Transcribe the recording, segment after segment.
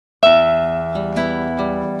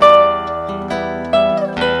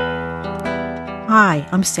Hi,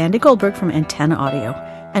 I'm Sandy Goldberg from Antenna Audio,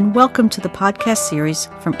 and welcome to the podcast series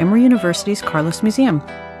from Emory University's Carlos Museum.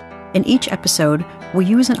 In each episode, we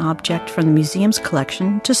use an object from the museum's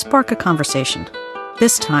collection to spark a conversation.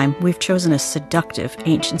 This time, we've chosen a seductive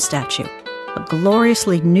ancient statue, a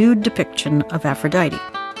gloriously nude depiction of Aphrodite,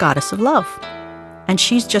 goddess of love. And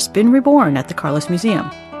she's just been reborn at the Carlos Museum.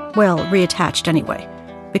 Well, reattached anyway,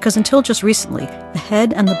 because until just recently, the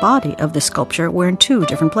head and the body of this sculpture were in two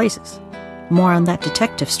different places. More on that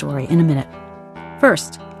detective story in a minute.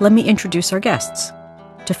 First, let me introduce our guests.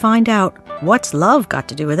 To find out what's love got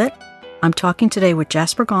to do with it, I'm talking today with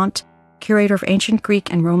Jasper Gaunt, curator of ancient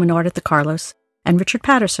Greek and Roman art at the Carlos, and Richard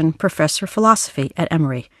Patterson, professor of philosophy at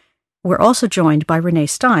Emory. We're also joined by Renee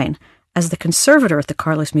Stein. As the conservator at the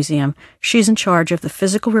Carlos Museum, she's in charge of the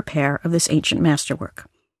physical repair of this ancient masterwork.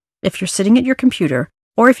 If you're sitting at your computer,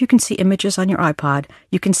 or if you can see images on your iPod,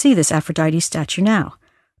 you can see this Aphrodite statue now.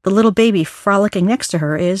 The little baby frolicking next to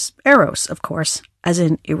her is Eros, of course, as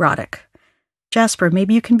in erotic. Jasper,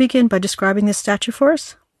 maybe you can begin by describing this statue for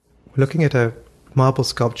us? We're looking at a marble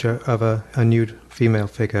sculpture of a nude female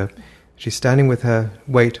figure. She's standing with her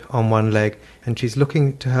weight on one leg, and she's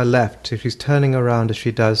looking to her left, so she's turning around as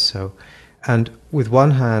she does so. And with one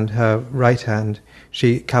hand, her right hand,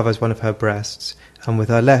 she covers one of her breasts, and with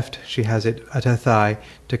her left, she has it at her thigh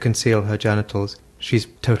to conceal her genitals. She's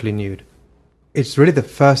totally nude. It's really the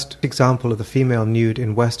first example of the female nude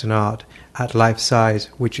in Western art at life size,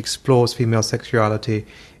 which explores female sexuality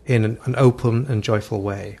in an open and joyful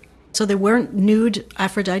way. So there weren't nude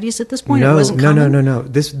Aphrodites at this point? No, it wasn't common? No.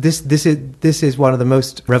 This is one of the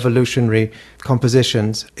most revolutionary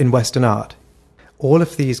compositions in Western art. All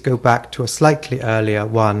of these go back to a slightly earlier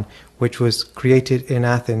one, which was created in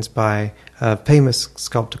Athens by a famous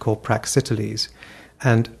sculptor called Praxiteles.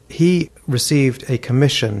 And he received a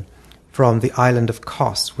commission from the island of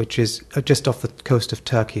Kos, which is just off the coast of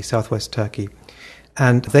Turkey, southwest Turkey.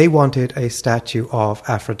 And they wanted a statue of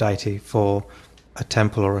Aphrodite for a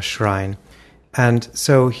temple or a shrine. And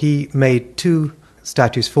so he made two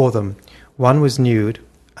statues for them. One was nude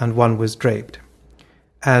and one was draped.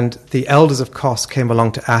 And the elders of Kos came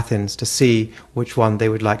along to Athens to see which one they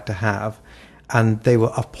would like to have. And they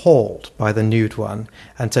were appalled by the nude one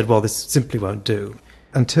and said, well, this simply won't do.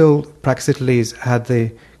 Until Praxiteles had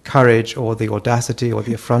the courage or the audacity or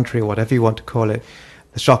the effrontery or whatever you want to call it,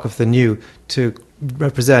 the shock of the new, to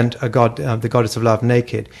represent a god, the goddess of love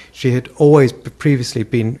naked. She had always previously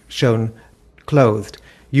been shown clothed,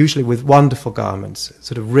 usually with wonderful garments,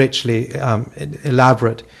 sort of richly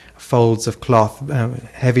elaborate folds of cloth,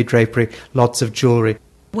 heavy drapery, lots of jewelry.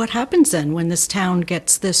 What happens then when this town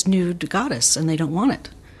gets this nude goddess and they don't want it?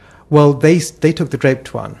 Well, they took the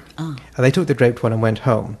draped one. Oh. And they took the draped one and went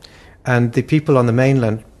home. And the people on the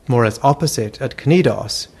mainland, more or less opposite, at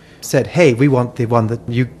Knidos, said, hey, we want the one that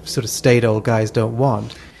you sort of staid old guys don't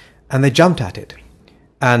want. And they jumped at it.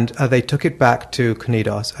 And they took it back to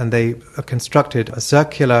Knidos, and they constructed a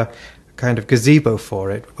circular kind of gazebo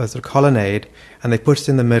for it, was a colonnade, and they put it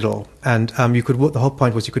in the middle. And you could walk, the whole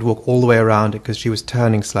point was you could walk all the way around it because she was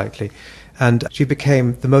turning slightly. And she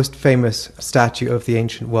became the most famous statue of the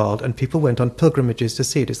ancient world, and people went on pilgrimages to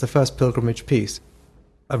see it. It's the first pilgrimage piece.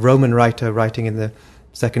 A Roman writer writing in the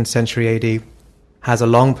 2nd century AD has a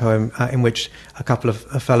long poem in which a couple of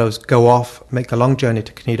fellows go off, make a long journey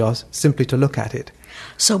to Knidos, simply to look at it.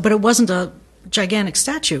 So, but it wasn't a gigantic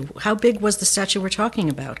statue. How big was the statue we're talking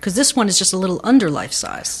about? Because this one is just a little under life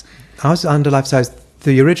size. Ours under life size.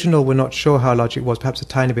 The original, we're not sure how large it was, perhaps a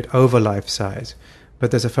tiny bit over life size. But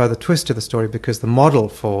there's a further twist to the story because the model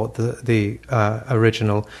for the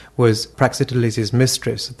original was Praxiteles'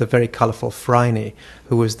 mistress, the very colourful Phryne,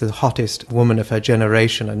 who was the hottest woman of her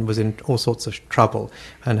generation and was in all sorts of trouble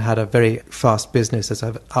and had a very fast business as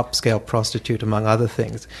an upscale prostitute, among other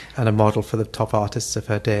things, and a model for the top artists of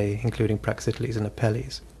her day, including Praxiteles and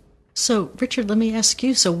Apelles. So, Richard, let me ask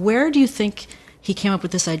you, so where do you think he came up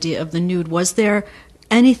with this idea of the nude? Was there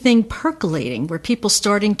anything percolating? Were people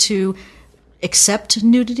starting to accept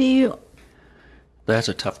nudity? That's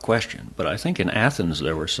a tough question, but I think in Athens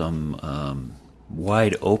there were some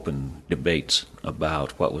wide open debates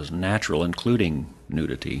about what was natural, including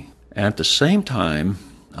nudity. And at the same time,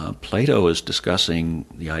 Plato is discussing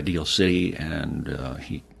the ideal city, and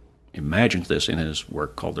he imagines this in his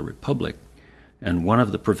work called The Republic. And one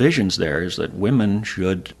of the provisions there is that women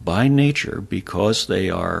should, by nature, because they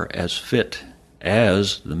are as fit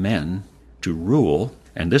as the men to rule,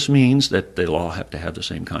 and this means that they'll all have to have the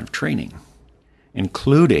same kind of training,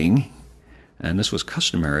 including, and this was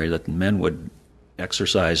customary, that men would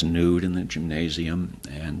exercise nude in the gymnasium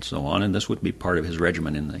and so on, and this would be part of his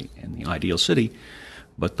regimen in the ideal city.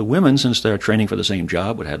 But the women, since they're training for the same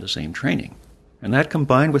job, would have the same training. And that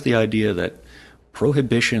combined with the idea that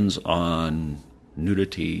prohibitions on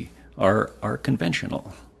nudity are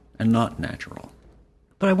conventional and not natural.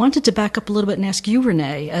 But I wanted to back up a little bit and ask you,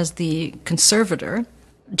 Renee, as the conservator.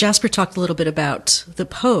 Jasper talked a little bit about the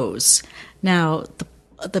pose. Now,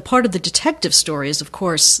 the part of the detective story is, of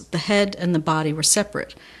course, the head and the body were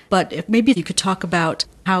separate. But if maybe you could talk about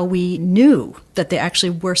how we knew that they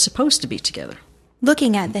actually were supposed to be together.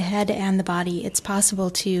 Looking at the head and the body, it's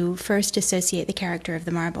possible to first associate the character of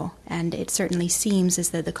the marble, and it certainly seems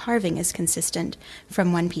as though the carving is consistent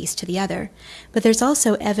from one piece to the other. But there's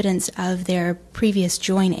also evidence of their previous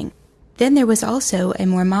joining. Then there was also a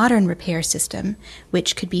more modern repair system,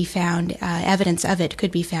 which could be found, evidence of it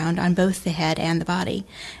could be found on both the head and the body.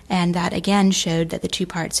 And that again showed that the two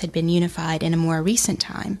parts had been unified in a more recent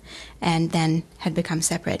time and then had become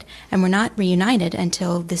separate and were not reunited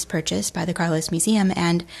until this purchase by the Carlos Museum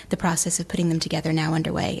and the process of putting them together now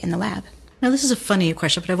underway in the lab. Now, this is a funny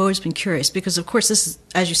question, but I've always been curious because, of course, this is,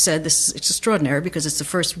 as you said, it's extraordinary because it's the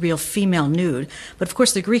first real female nude. But, of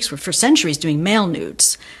course, the Greeks were for centuries doing male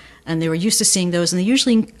nudes. And they were used to seeing those, and they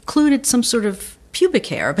usually included some sort of pubic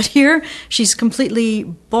hair. But here, she's completely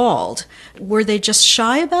bald. Were they just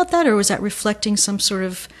shy about that, or was that reflecting some sort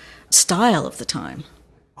of style of the time?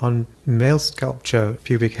 On male sculpture,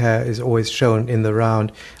 pubic hair is always shown in the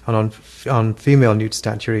round, and on female nude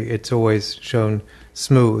statuary, it's always shown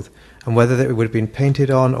smooth. And whether it would have been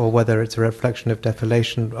painted on, or whether it's a reflection of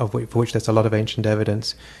defilation, for which there's a lot of ancient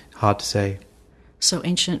evidence, hard to say. So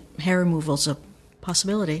ancient hair removal's a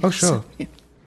possibility. Oh, sure. So, yeah.